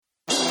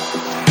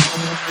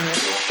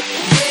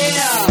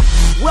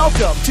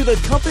Welcome to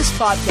the Compass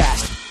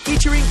Podcast,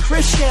 featuring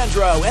Chris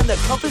Chandro and the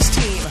Compass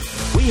team.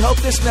 We hope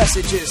this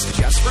message is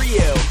just for you.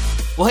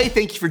 Well, hey,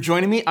 thank you for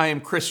joining me. I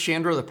am Chris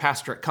Chandro, the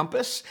pastor at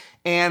Compass,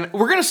 and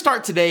we're going to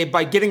start today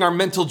by getting our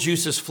mental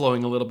juices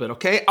flowing a little bit,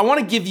 okay? I want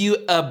to give you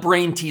a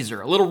brain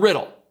teaser, a little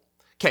riddle.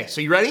 Okay,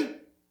 so you ready?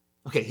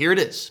 Okay, here it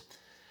is.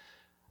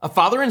 A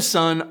father and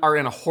son are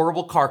in a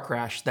horrible car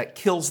crash that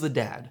kills the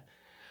dad.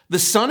 The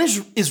son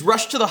is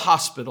rushed to the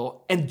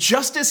hospital, and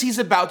just as he's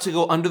about to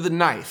go under the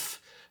knife,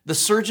 the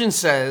surgeon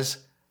says,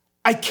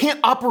 "I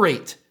can't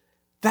operate.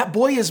 That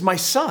boy is my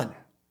son."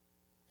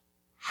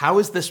 How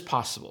is this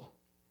possible?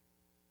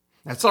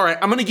 That's all right.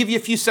 I'm going to give you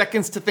a few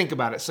seconds to think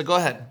about it, so go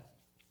ahead.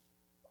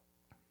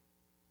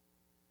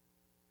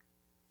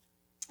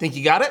 Think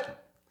you got it?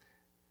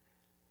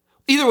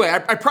 Either way,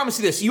 I promise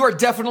you this. You are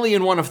definitely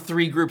in one of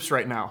three groups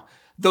right now.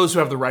 Those who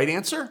have the right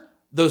answer,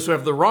 those who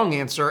have the wrong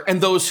answer,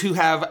 and those who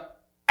have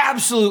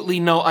absolutely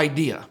no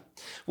idea.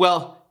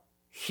 Well,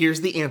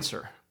 here's the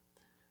answer.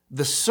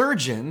 The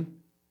surgeon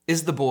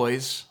is the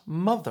boy's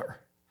mother.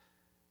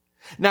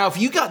 Now, if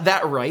you got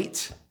that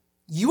right,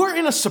 you are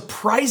in a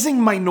surprising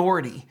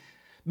minority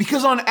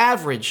because on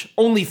average,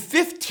 only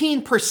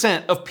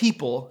 15% of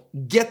people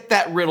get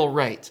that riddle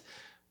right.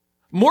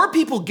 More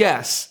people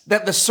guess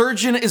that the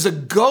surgeon is a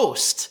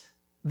ghost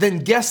than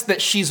guess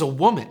that she's a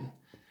woman.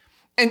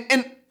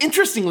 And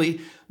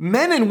interestingly,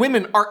 men and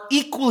women are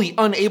equally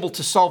unable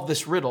to solve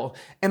this riddle.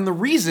 And the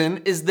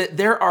reason is that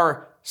there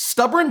are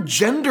stubborn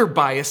gender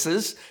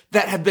biases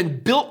that have been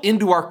built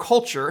into our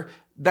culture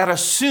that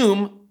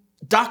assume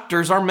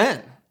doctors are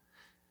men.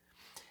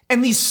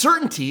 And these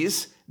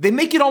certainties, they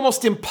make it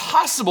almost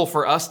impossible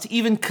for us to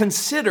even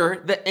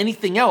consider that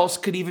anything else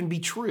could even be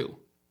true.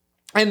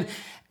 And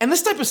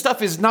this type of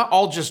stuff is not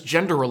all just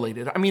gender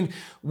related. I mean,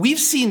 we've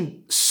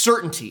seen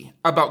certainty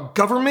about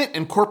government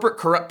and corporate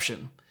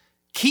corruption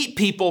keep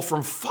people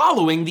from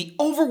following the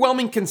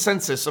overwhelming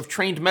consensus of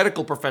trained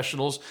medical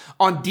professionals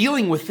on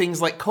dealing with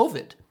things like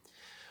COVID.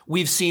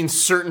 We've seen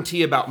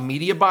certainty about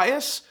media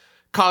bias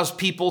cause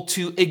people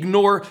to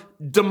ignore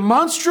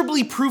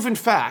demonstrably proven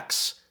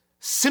facts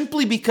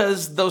simply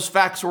because those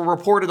facts were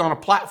reported on a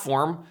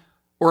platform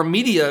or a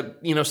media,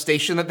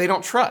 station that they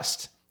don't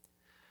trust.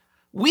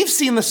 We've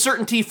seen the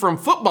certainty from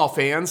football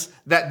fans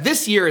that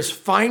this year is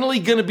finally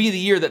going to be the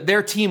year that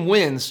their team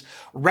wins,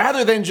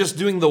 rather than just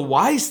doing the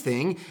wise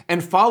thing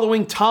and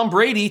following Tom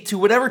Brady to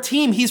whatever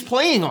team he's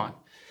playing on.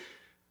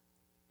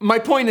 My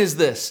point is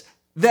this,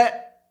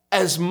 that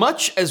as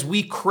much as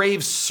we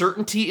crave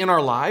certainty in our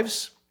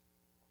lives,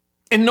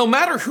 and no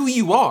matter who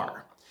you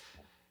are,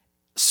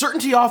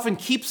 certainty often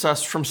keeps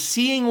us from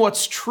seeing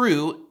what's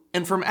true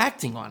and from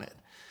acting on it.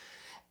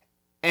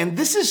 And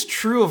this is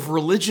true of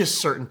religious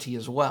certainty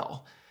as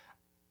well.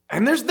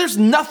 And there's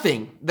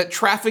nothing that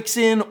traffics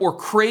in or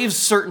craves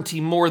certainty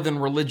more than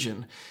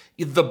religion,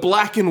 the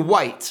black and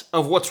white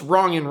of what's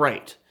wrong and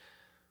right.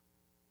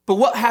 But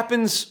what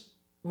happens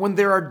when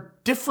there are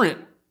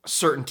different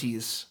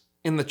certainties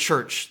in the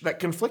church that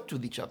conflict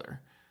with each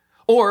other?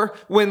 Or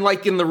when,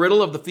 like in the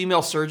riddle of the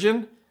female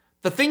surgeon,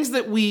 the things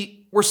that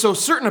we were so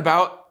certain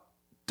about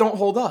don't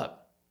hold up?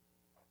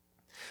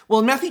 Well,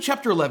 in Matthew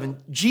chapter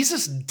 11,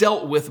 Jesus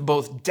dealt with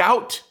both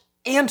doubt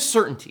and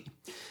certainty.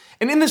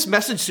 And in this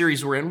message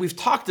series we're in, we've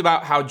talked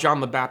about how John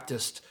the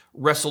Baptist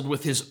wrestled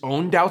with his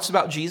own doubts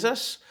about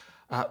Jesus.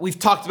 We've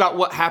talked about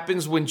what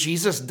happens when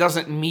Jesus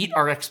doesn't meet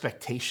our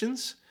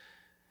expectations.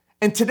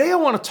 And today I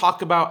want to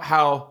talk about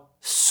how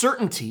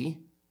certainty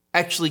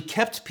actually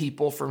kept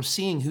people from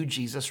seeing who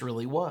Jesus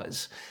really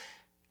was,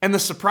 and the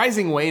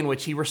surprising way in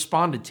which he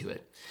responded to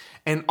it.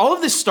 And all of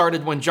this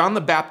started when John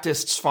the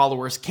Baptist's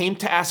followers came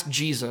to ask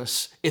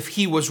Jesus if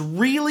he was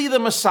really the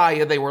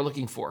Messiah they were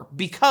looking for,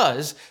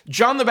 because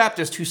John the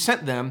Baptist, who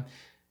sent them,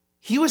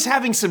 he was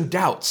having some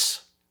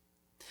doubts.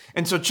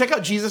 And so check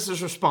out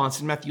Jesus'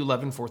 response in Matthew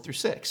 11,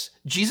 4-6.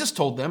 Jesus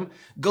told them,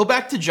 "Go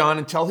back to John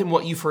and tell him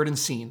what you've heard and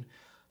seen.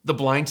 The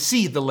blind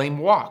see, the lame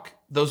walk,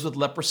 those with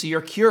leprosy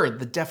are cured,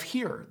 the deaf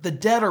hear, the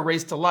dead are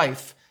raised to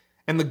life,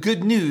 and the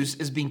good news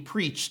is being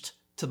preached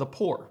to the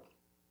poor."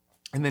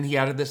 And then he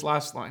added this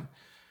last line,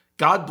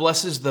 "God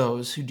blesses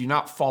those who do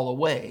not fall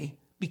away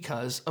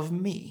because of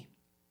me."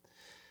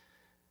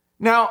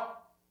 Now,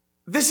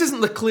 this isn't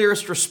the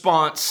clearest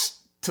response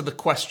to the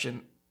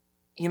question.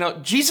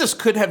 Jesus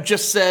could have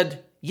just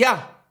said,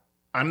 "Yeah,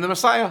 I'm the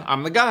Messiah,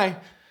 I'm the guy."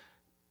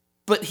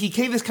 But he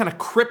gave this kind of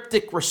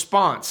cryptic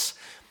response.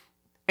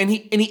 And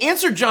he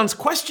answered John's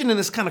question in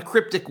this kind of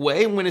cryptic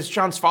way when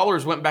John's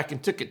followers went back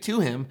and took it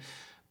to him.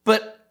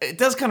 But it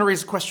does kind of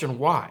raise the question,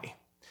 why?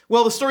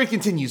 Well, the story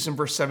continues in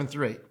verse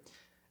 7-8.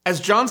 As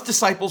John's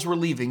disciples were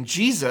leaving,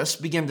 Jesus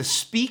began to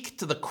speak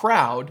to the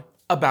crowd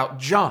about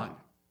John.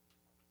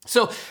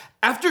 So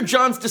after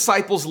John's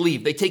disciples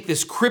leave, they take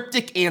this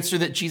cryptic answer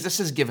that Jesus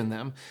has given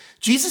them.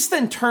 Jesus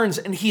then turns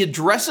and he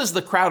addresses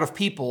the crowd of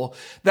people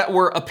that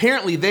were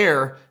apparently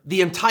there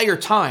the entire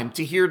time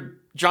to hear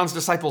John's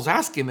disciples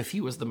ask him if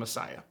he was the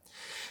Messiah.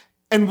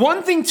 And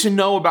one thing to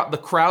know about the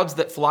crowds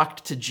that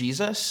flocked to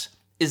Jesus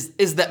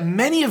is that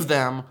many of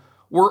them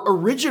were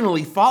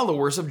originally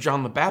followers of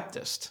John the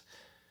Baptist.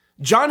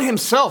 John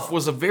himself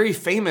was a very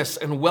famous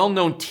and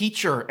well-known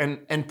teacher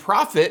and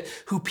prophet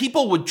who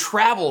people would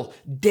travel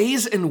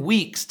days and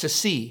weeks to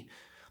see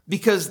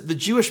because the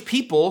Jewish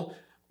people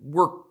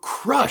were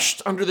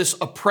crushed under this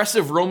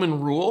oppressive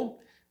Roman rule,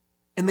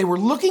 and they were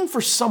looking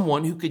for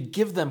someone who could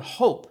give them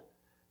hope.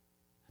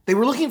 They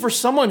were looking for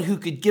someone who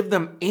could give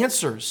them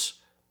answers.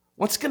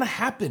 What's going to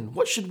happen?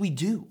 What should we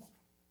do?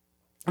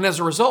 And as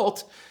a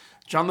result,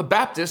 John the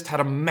Baptist had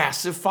a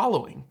massive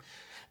following,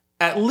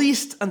 at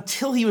least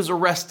until he was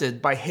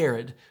arrested by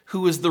Herod,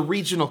 who was the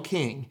regional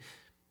king.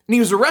 And he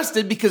was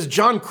arrested because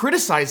John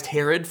criticized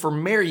Herod for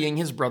marrying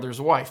his brother's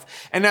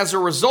wife. And as a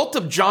result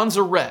of John's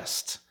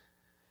arrest,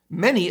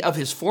 many of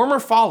his former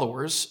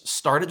followers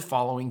started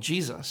following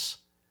Jesus,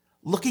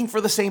 looking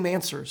for the same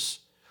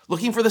answers,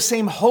 looking for the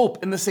same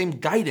hope and the same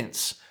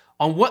guidance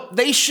on what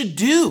they should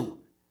do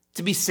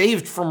to be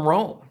saved from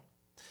Rome.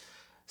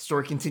 The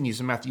story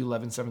continues in Matthew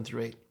 11, 7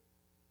 through 8.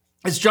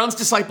 As John's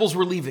disciples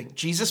were leaving,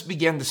 Jesus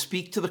began to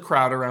speak to the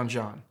crowd around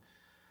John.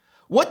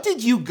 What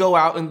did you go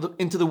out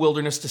into the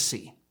wilderness to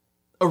see?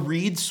 A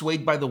reed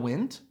swayed by the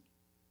wind?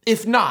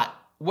 If not,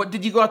 what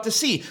did you go out to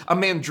see? A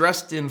man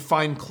dressed in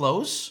fine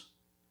clothes?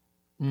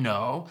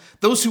 No,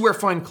 those who wear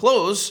fine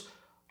clothes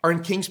are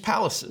in king's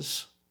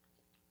palaces.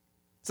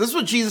 So this is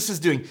what Jesus is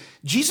doing.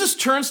 Jesus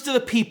turns to the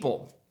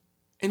people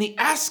and he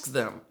asks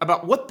them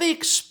about what they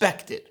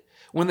expected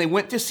when they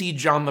went to see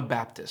John the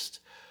Baptist.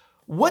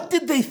 What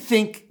did they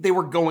think they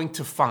were going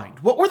to find?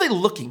 What were they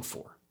looking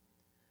for?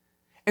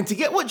 And to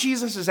get what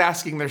Jesus is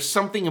asking, there's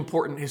something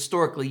important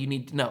historically you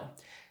need to know.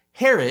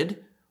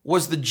 Herod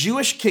was the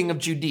Jewish king of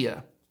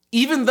Judea,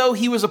 even though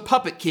he was a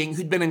puppet king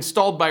who'd been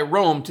installed by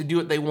Rome to do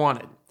what they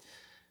wanted.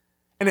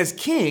 And as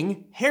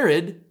king,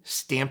 Herod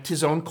stamped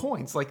his own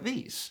coins like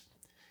these.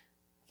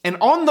 And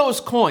on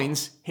those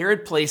coins,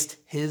 Herod placed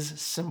his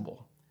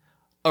symbol,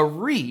 a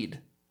reed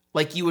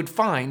like you would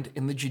find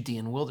in the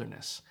Judean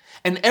wilderness.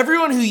 And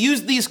everyone who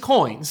used these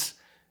coins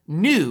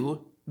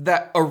knew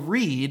that a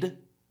reed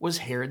was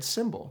Herod's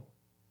symbol.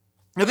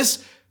 Now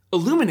this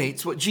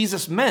illuminates what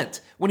Jesus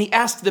meant when he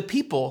asked the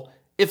people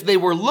if they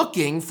were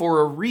looking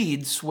for a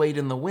reed swayed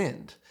in the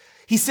wind.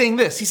 He's saying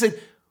this, he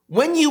said,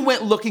 when you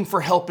went looking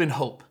for help and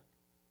hope,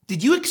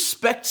 did you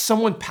expect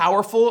someone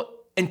powerful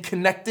and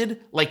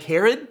connected like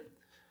Herod?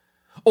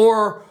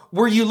 Or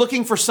were you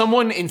looking for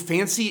someone in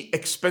fancy,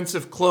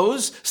 expensive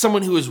clothes,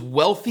 someone who is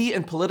wealthy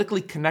and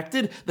politically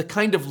connected, the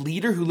kind of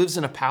leader who lives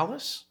in a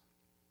palace?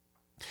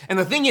 And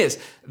the thing is,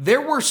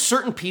 there were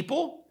certain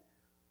people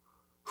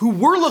who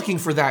were looking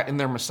for that in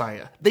their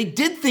Messiah. They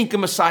did think a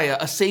Messiah,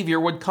 a Savior,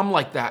 would come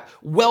like that,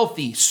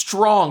 wealthy,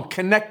 strong,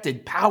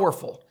 connected,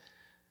 powerful.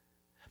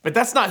 But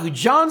that's not who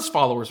John's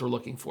followers were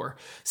looking for.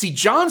 See,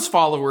 John's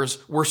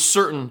followers were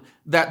certain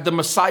that the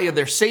Messiah,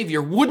 their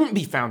Savior, wouldn't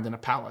be found in a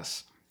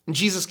palace. And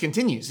Jesus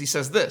continues. He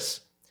says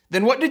this,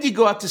 then what did you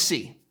go out to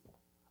see?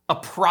 A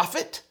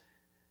prophet?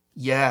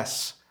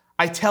 Yes,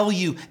 I tell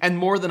you, and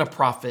more than a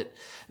prophet.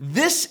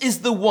 This is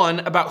the one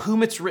about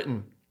whom it's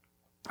written,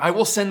 I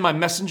will send my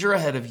messenger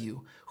ahead of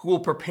you, who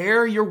will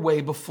prepare your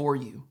way before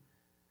you.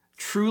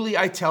 Truly,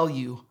 I tell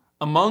you,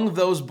 among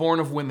those born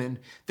of women,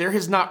 there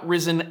has not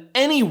risen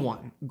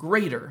anyone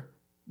greater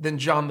than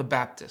John the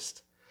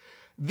Baptist.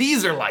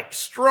 These are like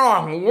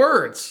strong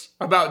words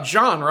about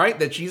John, right?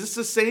 That Jesus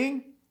is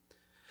saying.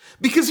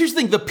 Because here's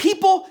the thing, the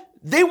people,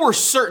 they were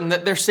certain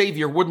that their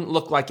Savior wouldn't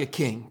look like a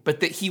king, but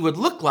that he would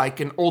look like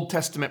an Old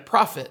Testament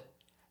prophet,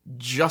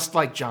 just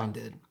like John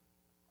did.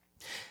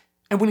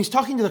 And when he's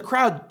talking to the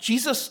crowd,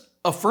 Jesus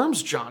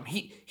affirms John.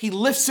 He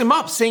lifts him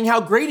up, saying how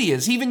great he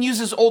is. He even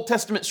uses Old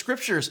Testament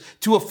scriptures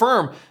to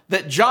affirm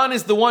that John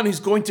is the one who's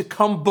going to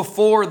come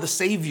before the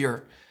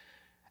Savior.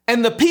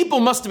 And the people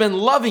must have been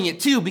loving it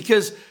too,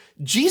 because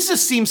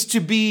Jesus seems to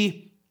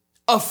be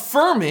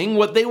affirming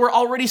what they were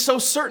already so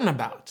certain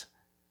about.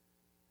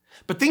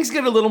 But things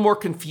get a little more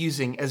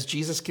confusing as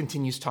Jesus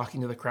continues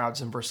talking to the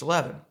crowds in verse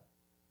 11.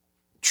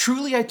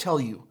 Truly I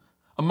tell you,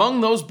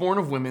 among those born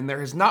of women, there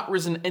has not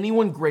risen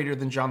anyone greater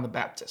than John the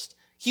Baptist.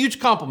 Huge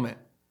compliment,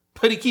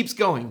 but he keeps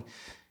going.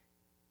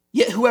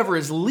 Yet whoever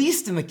is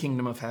least in the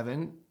kingdom of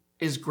heaven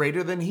is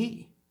greater than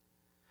he.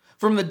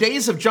 From the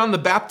days of John the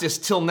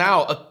Baptist till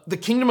now, the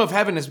kingdom of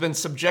heaven has been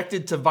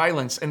subjected to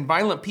violence, and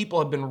violent people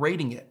have been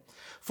raiding it.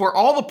 For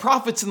all the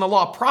prophets in the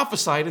law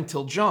prophesied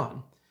until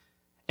John.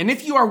 And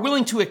if you are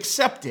willing to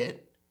accept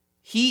it,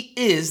 he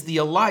is the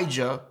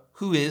Elijah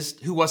who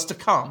was to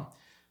come.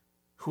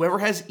 Whoever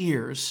has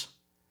ears,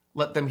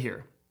 let them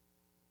hear.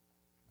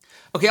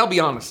 Okay, I'll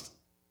be honest.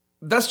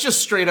 That's just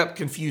straight up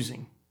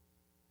confusing.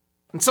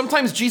 And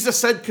sometimes Jesus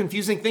said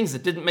confusing things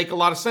that didn't make a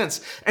lot of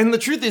sense. And the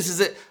truth is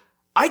that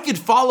I could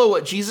follow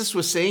what Jesus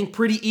was saying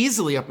pretty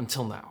easily up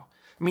until now.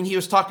 I mean, he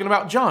was talking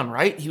about John,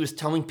 right? He was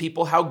telling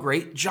people how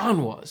great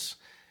John was.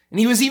 And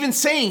he was even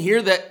saying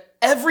here that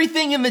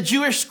everything in the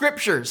Jewish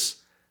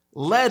scriptures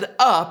led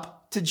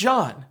up to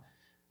John.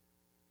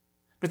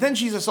 But then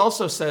Jesus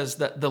also says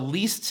that the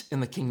least in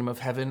the kingdom of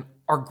heaven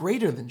are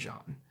greater than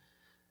John.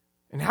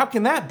 And how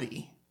can that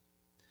be?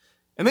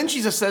 And then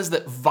Jesus says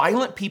that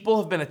violent people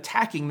have been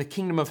attacking the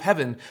kingdom of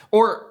heaven.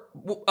 Or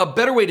a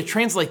better way to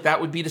translate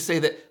that would be to say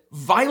that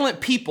violent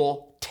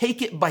people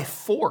take it by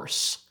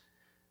force.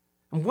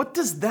 And what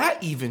does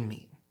that even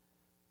mean?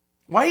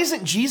 Why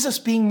isn't Jesus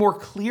being more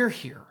clear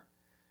here?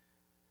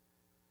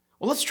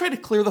 Well, let's try to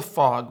clear the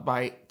fog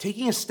by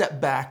taking a step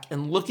back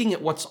and looking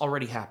at what's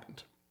already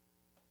happened.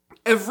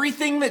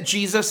 Everything that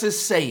Jesus is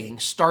saying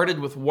started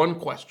with one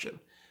question,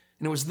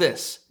 and it was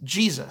this: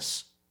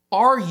 Jesus,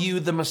 are you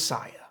the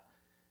Messiah?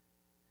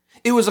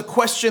 It was a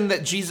question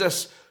that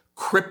Jesus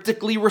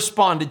cryptically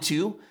responded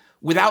to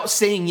without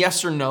saying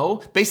yes or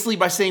no, basically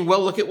by saying,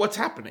 well, look at what's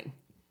happening.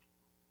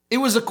 It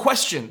was a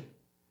question.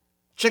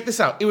 Check this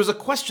out. It was a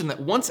question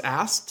that once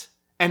asked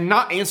and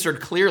not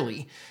answered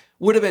clearly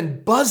would have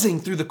been buzzing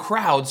through the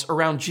crowds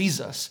around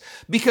Jesus.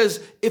 Because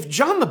if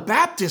John the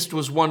Baptist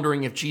was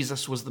wondering if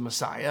Jesus was the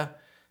Messiah,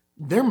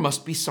 there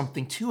must be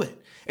something to it.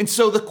 And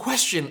so the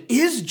question,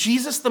 is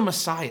Jesus the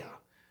Messiah,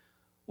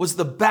 was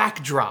the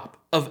backdrop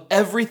of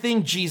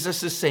everything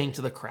Jesus is saying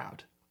to the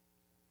crowd.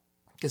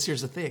 Because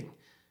here's the thing.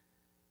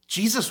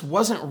 Jesus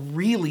wasn't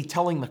really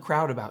telling the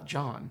crowd about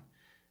John.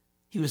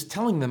 He was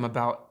telling them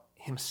about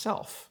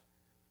himself.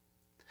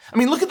 I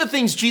mean, look at the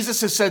things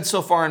Jesus has said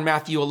so far in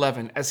Matthew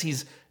 11 as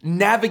he's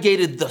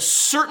navigated the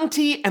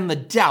certainty and the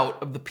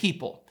doubt of the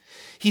people.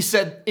 He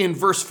said in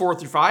verse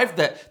 4-5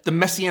 that the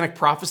messianic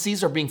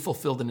prophecies are being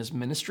fulfilled in his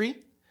ministry,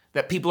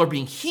 that people are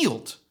being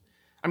healed.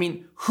 I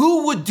mean,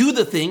 who would do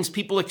the things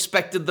people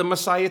expected the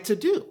Messiah to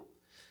do?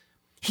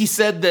 He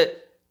said that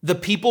the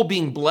people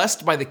being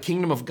blessed by the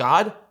kingdom of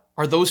God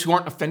are those who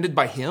aren't offended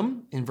by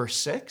him in verse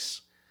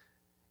 6.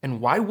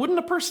 And why wouldn't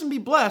a person be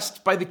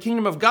blessed by the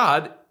kingdom of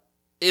God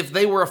if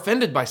they were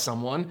offended by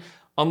someone,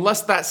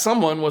 unless that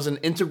someone was an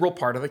integral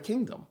part of the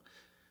kingdom?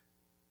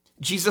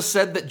 Jesus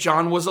said that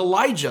John was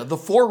Elijah, the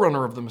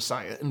forerunner of the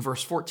Messiah, in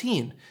verse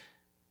 14.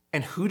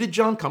 And who did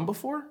John come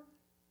before?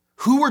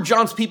 Who were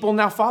John's people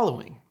now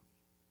following?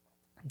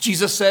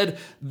 Jesus said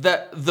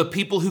that the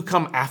people who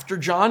come after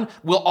John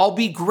will all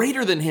be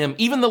greater than him,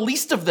 even the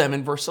least of them,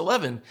 in verse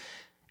 11.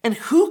 And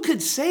who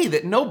could say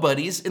that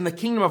nobodies in the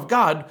kingdom of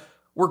God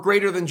were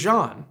greater than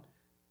John,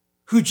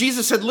 who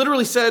Jesus had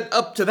literally said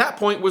up to that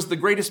point was the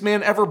greatest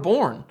man ever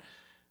born?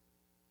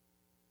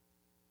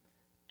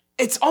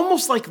 It's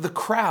almost like the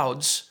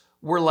crowds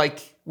were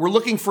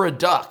looking for a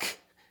duck.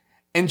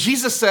 And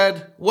Jesus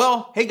said,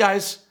 well, hey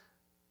guys,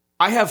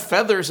 I have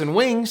feathers and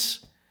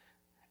wings.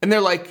 And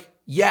they're like,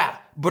 yeah,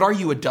 but are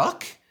you a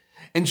duck?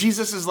 And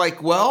Jesus is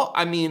like, well,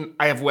 I mean,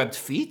 I have webbed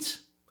feet.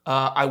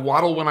 I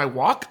waddle when I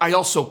walk. I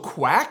also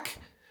quack.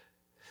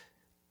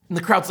 And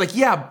the crowd's like,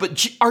 yeah,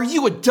 but are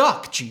you a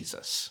duck,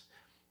 Jesus?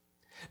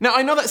 Now,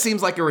 I know that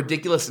seems like a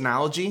ridiculous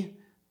analogy,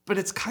 but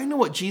it's kind of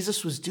what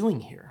Jesus was doing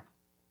here.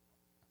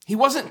 He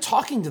wasn't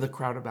talking to the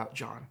crowd about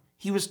John.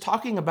 He was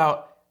talking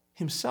about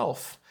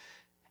himself.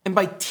 And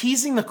by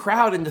teasing the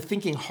crowd into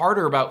thinking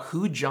harder about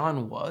who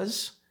John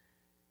was,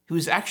 he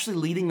was actually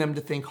leading them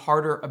to think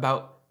harder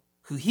about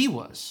who he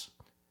was.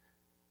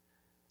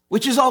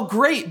 Which is all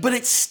great, but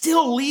it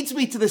still leads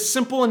me to this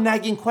simple and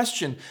nagging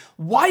question.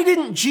 Why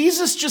didn't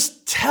Jesus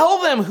just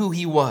tell them who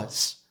he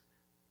was?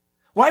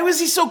 Why was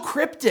he so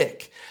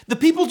cryptic? The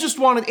people just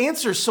wanted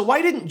answers, so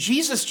why didn't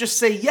Jesus just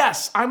say,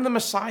 yes, I'm the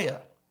Messiah?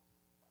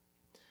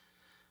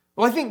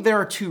 Well, I think there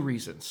are two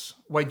reasons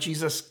why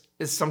Jesus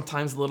is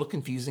sometimes a little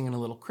confusing and a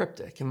little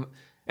cryptic.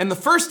 And the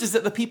first is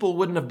that the people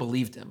wouldn't have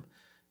believed him.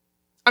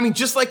 I mean,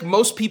 just like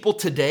most people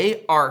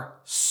today are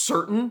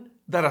certain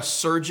that a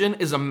surgeon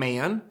is a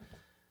man,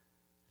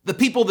 the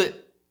people that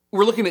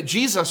were looking at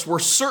Jesus were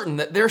certain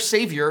that their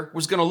Savior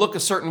was going to look a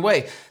certain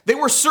way. They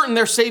were certain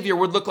their Savior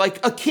would look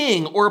like a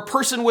king or a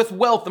person with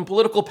wealth and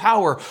political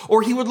power,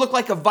 or he would look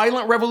like a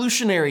violent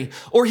revolutionary,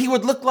 or he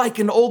would look like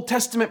an Old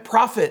Testament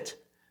prophet.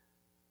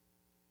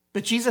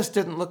 But Jesus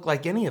didn't look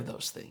like any of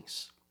those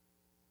things.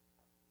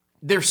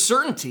 Their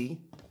certainty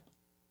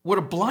would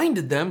have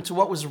blinded them to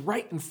what was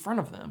right in front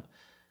of them.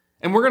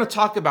 And we're going to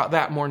talk about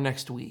that more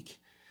next week.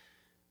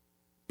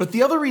 But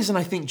the other reason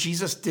I think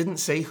Jesus didn't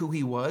say who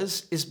he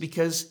was is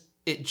because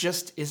it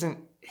just isn't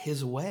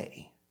his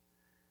way.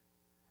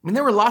 I mean,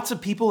 there were lots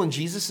of people in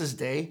Jesus'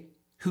 day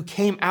who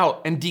came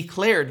out and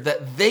declared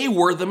that they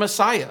were the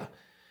Messiah.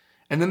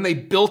 And then they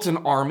built an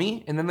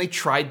army, and then they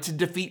tried to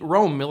defeat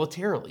Rome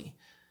militarily.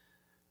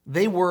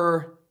 They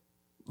were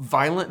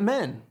violent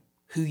men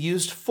who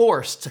used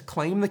force to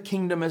claim the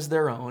kingdom as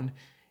their own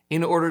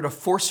in order to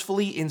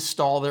forcefully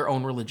install their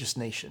own religious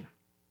nation.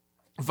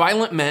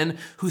 Violent men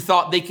who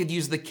thought they could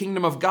use the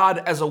kingdom of God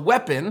as a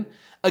weapon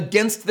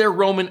against their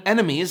Roman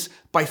enemies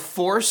by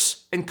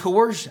force and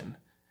coercion.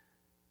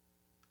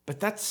 But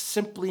that's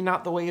simply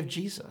not the way of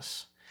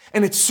Jesus.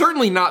 And it's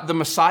certainly not the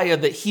Messiah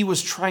that he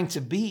was trying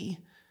to be,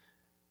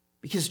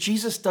 because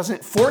Jesus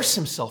doesn't force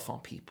himself on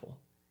people.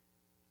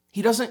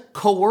 He doesn't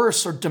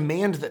coerce or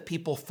demand that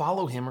people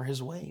follow him or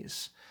his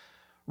ways.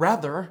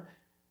 Rather,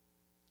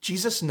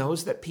 Jesus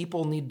knows that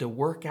people need to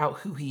work out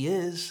who he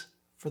is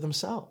for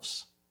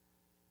themselves.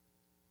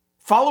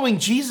 Following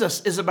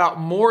Jesus is about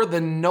more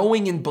than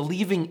knowing and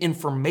believing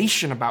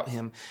information about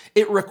him.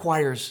 It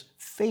requires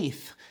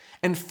faith,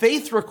 and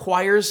faith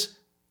requires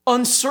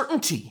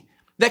uncertainty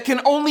that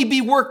can only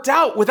be worked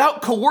out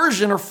without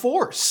coercion or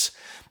force,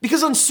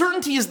 because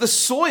uncertainty is the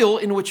soil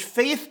in which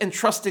faith and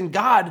trust in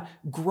God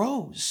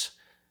grows.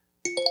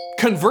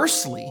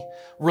 Conversely,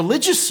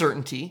 religious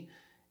certainty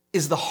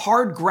is the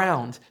hard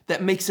ground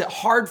that makes it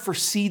hard for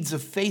seeds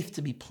of faith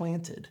to be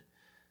planted.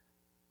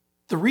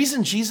 The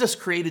reason Jesus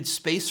created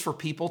space for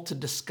people to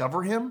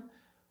discover him,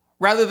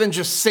 rather than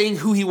just saying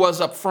who he was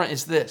up front,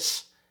 is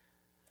this: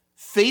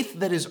 faith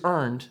that is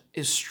earned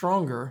is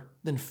stronger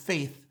than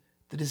faith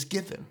that is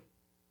given.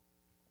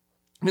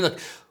 I mean, look,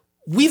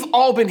 we've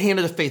all been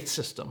handed a faith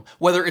system,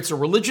 whether it's a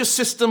religious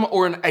system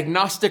or an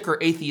agnostic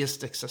or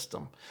atheistic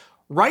system.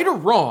 Right or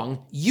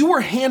wrong, you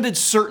were handed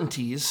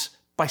certainties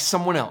by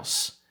someone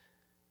else.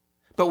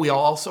 But we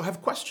all also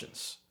have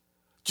questions,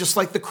 just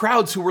like the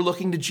crowds who were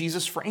looking to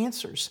Jesus for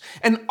answers.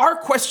 And our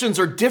questions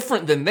are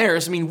different than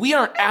theirs. I mean, we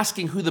aren't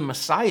asking who the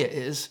Messiah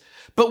is,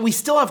 but we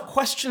still have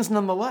questions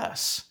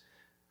nonetheless.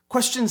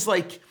 Questions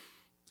like,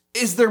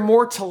 is there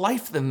more to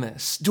life than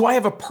this? Do I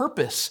have a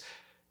purpose?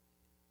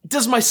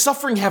 Does my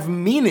suffering have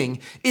meaning?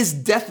 Is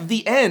death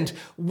the end?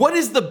 What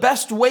is the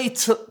best way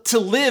to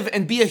live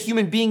and be a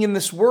human being in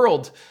this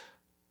world?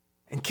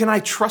 And can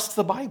I trust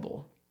the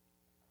Bible?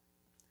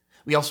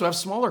 We also have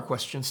smaller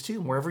questions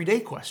too, more everyday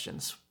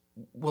questions.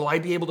 Will I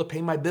be able to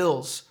pay my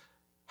bills?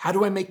 How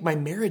do I make my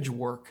marriage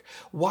work?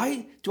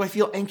 Why do I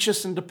feel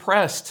anxious and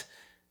depressed?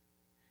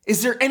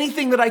 Is there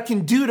anything that I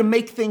can do to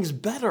make things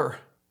better?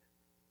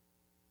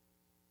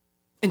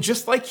 And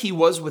just like he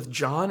was with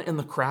John and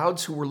the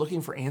crowds who were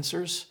looking for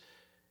answers,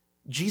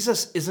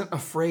 Jesus isn't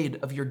afraid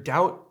of your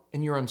doubt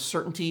and your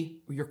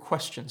uncertainty or your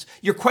questions.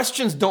 Your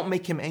questions don't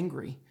make him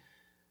angry.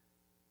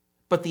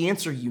 But the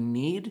answer you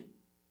need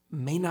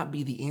may not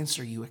be the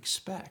answer you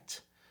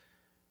expect.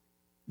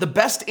 The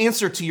best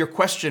answer to your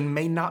question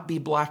may not be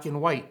black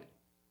and white.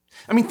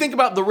 I mean, think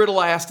about the riddle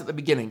I asked at the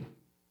beginning.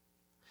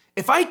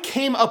 If I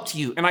came up to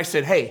you and I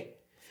said, hey,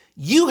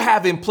 you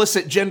have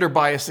implicit gender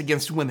bias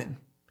against women,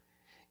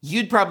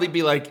 you'd probably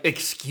be like,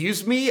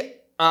 excuse me?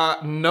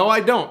 No,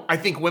 I don't. I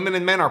think women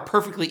and men are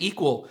perfectly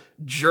equal,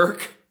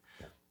 jerk.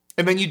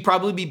 And then you'd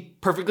probably be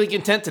perfectly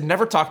content to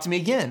never talk to me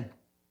again.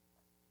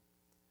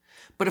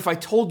 But if I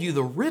told you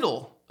the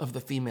riddle of the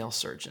female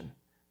surgeon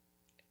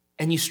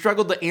and you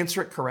struggled to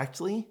answer it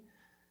correctly,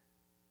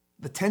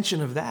 the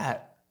tension of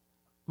that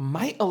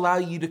might allow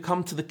you to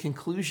come to the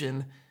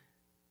conclusion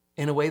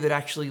in a way that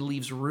actually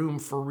leaves room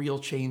for real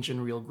change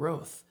and real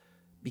growth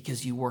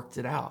because you worked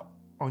it out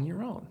on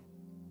your own.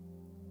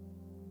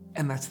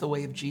 And that's the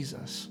way of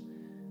Jesus.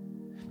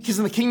 Because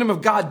in the kingdom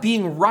of God,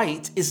 being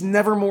right is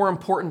never more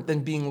important than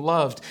being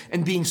loved,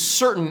 and being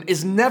certain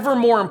is never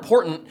more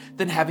important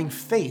than having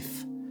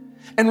faith.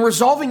 And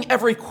resolving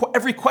every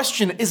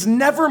question is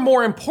never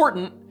more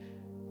important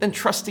than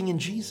trusting in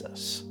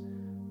Jesus.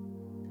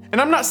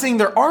 And I'm not saying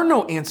there are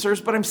no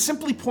answers, but I'm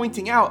simply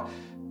pointing out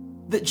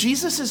that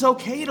Jesus is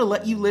okay to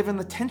let you live in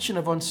the tension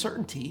of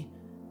uncertainty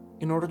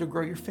in order to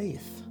grow your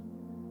faith.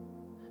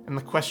 And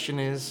the question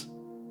is,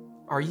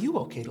 are you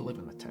okay to live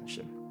in the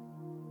tension?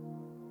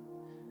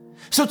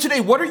 So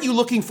today, what are you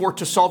looking for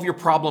to solve your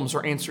problems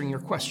or answering your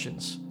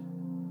questions?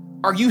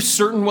 Are you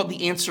certain what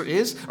the answer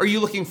is? Are you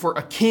looking for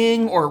a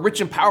king or a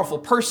rich and powerful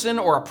person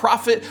or a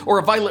prophet or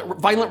a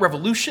violent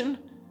revolution?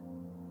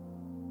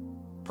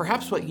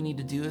 Perhaps what you need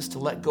to do is to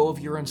let go of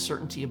your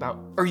certainty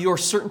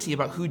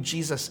about who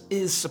Jesus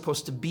is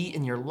supposed to be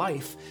in your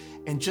life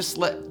and just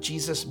let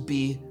Jesus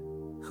be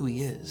who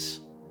he is.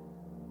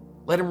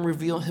 Let him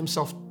reveal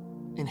himself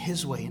in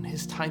his way, in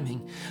his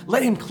timing.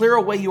 Let him clear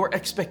away your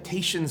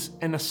expectations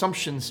and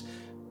assumptions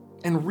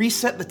and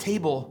reset the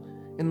table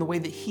in the way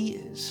that he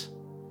is.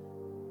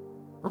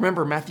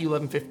 Remember, Matthew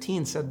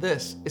 11:15 said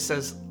this. It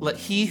says, let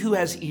he who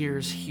has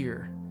ears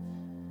hear.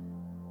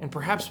 And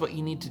perhaps what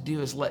you need to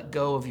do is let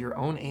go of your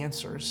own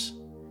answers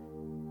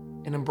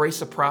and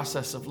embrace a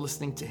process of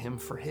listening to him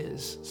for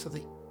his so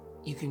that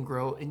you can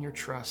grow in your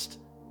trust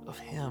of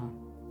him.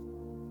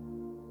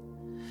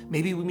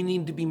 Maybe we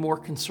need to be more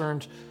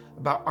concerned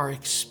about our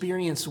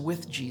experience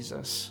with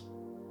Jesus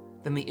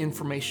than the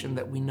information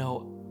that we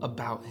know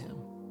about him.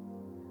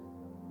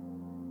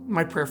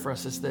 My prayer for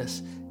us is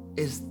this,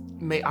 is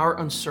may our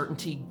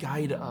uncertainty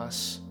guide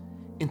us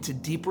into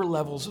deeper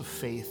levels of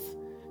faith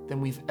than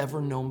we've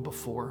ever known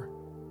before.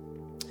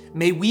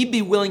 May we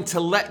be willing to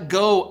let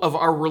go of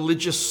our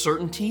religious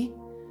certainty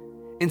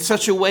in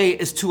such a way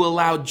as to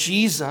allow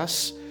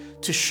Jesus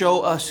to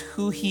show us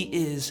who he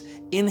is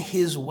in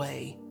his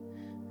way.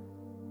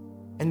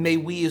 And may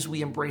we, as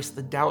we embrace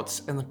the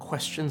doubts and the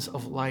questions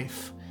of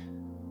life,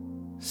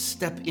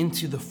 step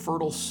into the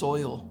fertile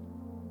soil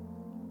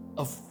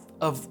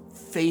of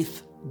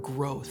faith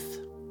growth.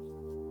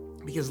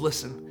 Because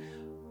listen,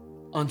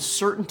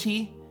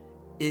 uncertainty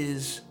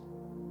is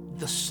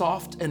the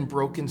soft and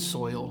broken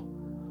soil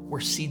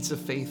where seeds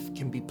of faith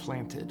can be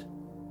planted.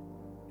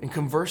 And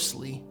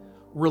conversely,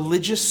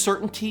 religious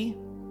certainty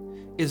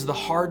is the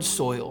hard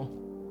soil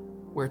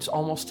where it's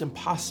almost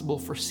impossible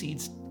for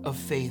seeds of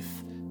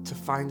faith to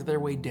find their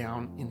way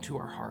down into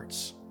our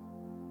hearts.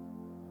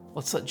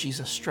 Let's let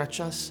Jesus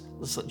stretch us.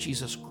 Let's let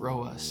Jesus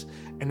grow us.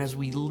 And as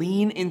we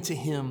lean into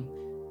him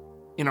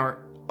in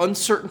our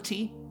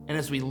uncertainty, and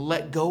as we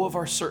let go of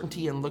our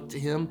certainty and look to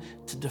him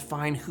to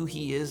define who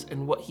he is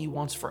and what he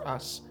wants for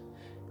us,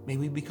 may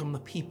we become the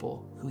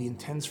people who he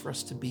intends for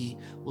us to be,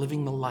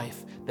 living the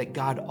life that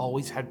God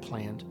always had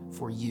planned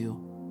for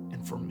you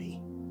and for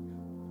me.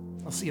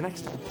 I'll see you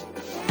next time.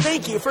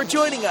 Thank you for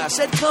joining us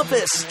at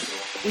Compass.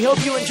 We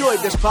hope you enjoyed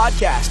this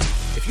podcast.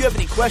 If you have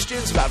any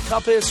questions about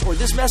Compass or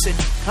this message,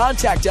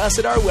 contact us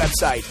at our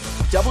website,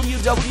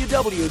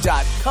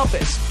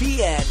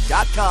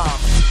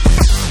 www.compassbn.com.